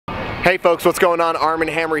Hey folks, what's going on? Arm &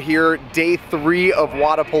 Hammer here, day 3 of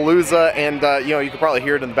Wodapalooza, and you can probably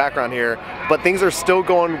hear it in the background here, but things are still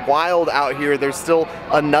going wild out here. There's still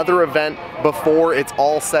another event before it's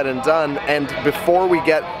all said and done, and before we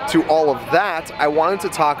get to all of that, I wanted to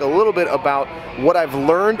talk a little bit about what I've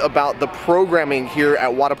learned about the programming here at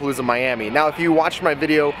Wodapalooza Miami. Now, if you watched my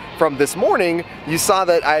video from this morning, you saw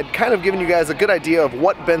that I had kind of given you guys a good idea of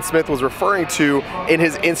what Ben Smith was referring to in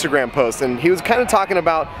his Instagram post, and he was kind of talking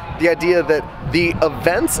about the idea that the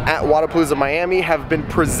events at Wodapalooza Miami have been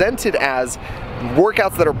presented as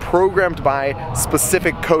workouts that are programmed by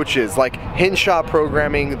specific coaches, like Hinshaw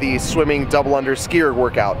programming the swimming double under skier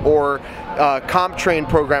workout, or Comp Train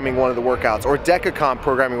programming one of the workouts, or Deca Comp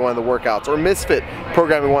programming one of the workouts, or Misfit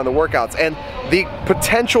programming one of the workouts. And the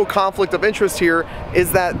potential conflict of interest here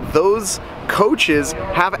is that those coaches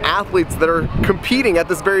have athletes that are competing at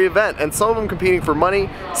this very event, and some of them competing for money,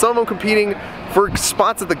 some of them competing for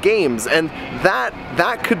spots at the games, and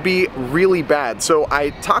that could be really bad. So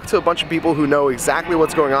I talked to a bunch of people who know exactly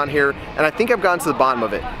what's going on here, and I think I've gotten to the bottom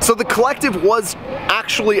of it. So the collective was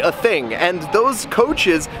actually a thing, and those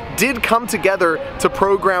coaches did come together to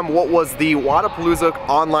program what was the Wodapalooza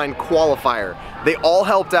online qualifier. They all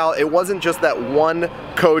helped out. It wasn't just that one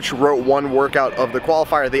coach wrote one workout of the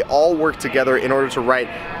qualifier. They all worked together in order to write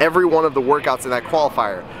every one of the workouts in that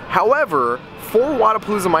qualifier. However, for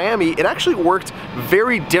Wodapalooza Miami, it actually worked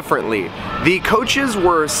very differently. The coaches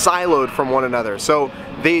were siloed from one another, so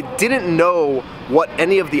they didn't know what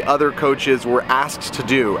any of the other coaches were asked to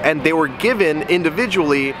do, and they were given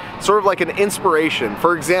individually sort of like an inspiration.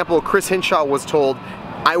 For example, Chris Hinshaw was told,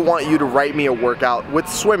 I want you to write me a workout with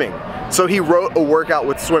swimming. So he wrote a workout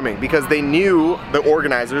with swimming because they knew, the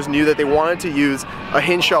organizers knew that they wanted to use a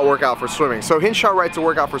Hinshaw workout for swimming. So Hinshaw writes a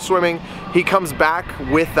workout for swimming, he comes back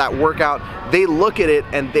with that workout, they look at it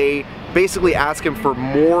and they basically ask him for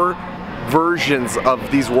more versions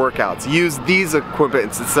of these workouts. Use these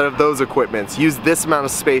equipments instead of those equipments. Use this amount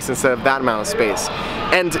of space instead of that amount of space.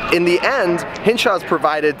 And in the end, Hinshaw's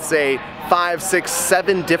provided, say, 5, 6,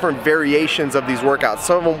 7 different variations of these workouts,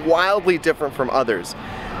 some of them wildly different from others.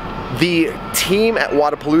 The team at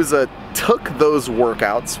Wodapalooza took those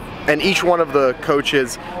workouts, and each one of the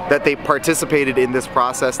coaches that they participated in this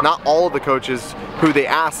process, not all of the coaches who they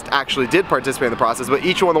asked actually did participate in the process, but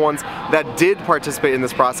each one of the ones that did participate in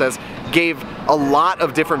this process gave a lot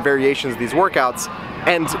of different variations of these workouts.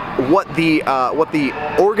 And what the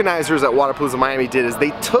organizers at Wodapalooza Miami did is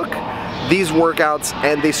they took these workouts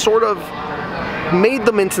and they sort of made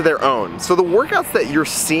them into their own. So the workouts that you're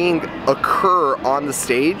seeing occur on the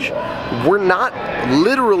stage were not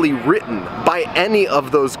literally written by any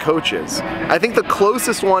of those coaches. I think the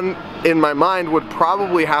closest one in my mind would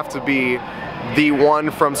probably have to be the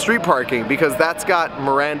one from Street Parking, because that's got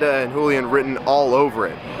Miranda and Julian written all over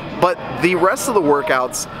it. But the rest of the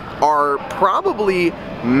workouts are probably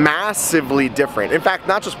massively different. In fact,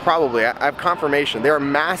 not just probably, I have confirmation, they are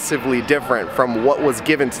massively different from what was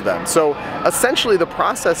given to them. So essentially the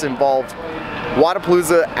process involved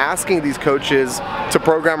Wodapalooza asking these coaches to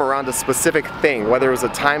program around a specific thing, whether it was a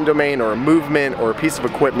time domain or a movement or a piece of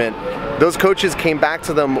equipment. Those coaches came back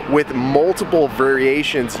to them with multiple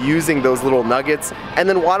variations using those little nuggets, and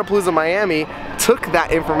then Wodapalooza Miami took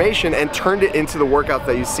that information and turned it into the workouts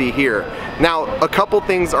that you see here. Now, a couple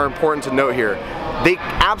things are important to note here. They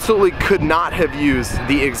absolutely could not have used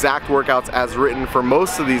the exact workouts as written for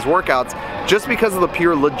most of these workouts just because of the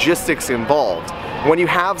pure logistics involved. When you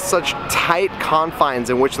have such tight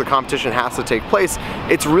confines in which the competition has to take place,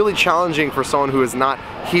 it's really challenging for someone who is not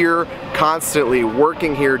here constantly,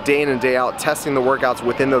 working here day in and day out, testing the workouts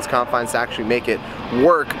within those confines to actually make it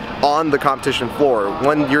work on the competition floor.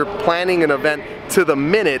 When you're planning an event to the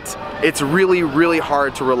minute, it's really, really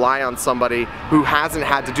hard to rely on somebody who hasn't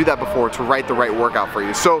had to do that before to write the right workout for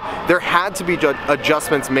you. So there had to be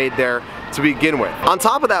adjustments made there to begin with. On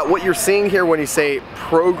top of that, what you're seeing here when you say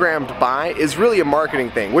programmed by is really a marketing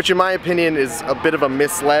thing, which in my opinion is a bit of a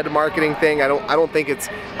misled marketing thing. I don't think it's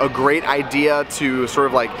a great idea to sort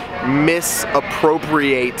of like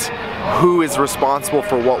misappropriate who is responsible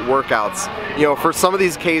for what workouts. You know, for some of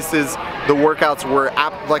these cases, the workouts were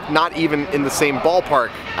like not even in the same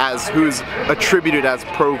ballpark as who's attributed as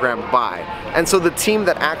programmed by. And so the team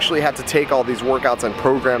that actually had to take all these workouts and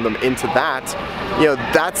program them into that, you know,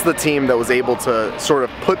 that's the team that was able to sort of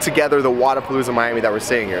put together the Wodapalooza Miami that we're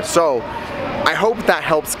seeing here. So I hope that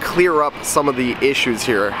helps clear up some of the issues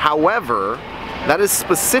here. However, that is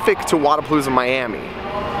specific to Wodapalooza Miami.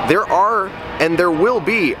 There are and there will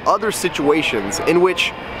be other situations in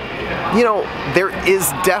which, you know, there is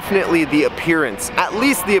definitely the appearance, at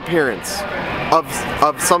least the appearance,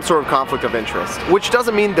 of some sort of conflict of interest, which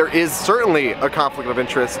doesn't mean there is certainly a conflict of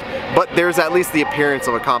interest, but there's at least the appearance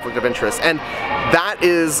of a conflict of interest, and that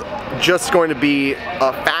is just going to be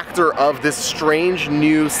a factor of this strange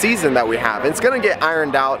new season that we have. It's going to get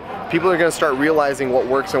ironed out. People are going to start realizing what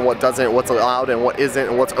works and what doesn't, what's allowed and what isn't,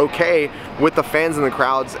 and what's okay with the fans and the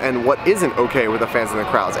crowds and what isn't okay with the fans and the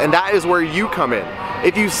crowds, and that is where you come in.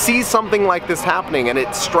 If you see something like this happening and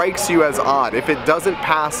it strikes you as odd, if it doesn't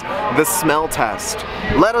pass the smell test,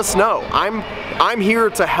 let us know. I'm here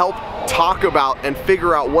to help talk about and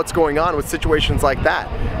figure out what's going on with situations like that.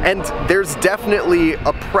 And there's definitely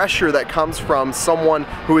a pressure that comes from someone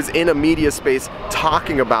who is in a media space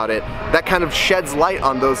talking about it that kind of sheds light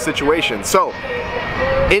on those situations. So,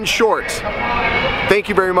 in short, thank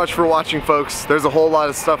you very much for watching, folks. There's a whole lot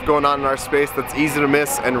of stuff going on in our space that's easy to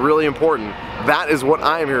miss and really important. That is what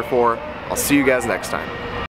I am here for. I'll see you guys next time.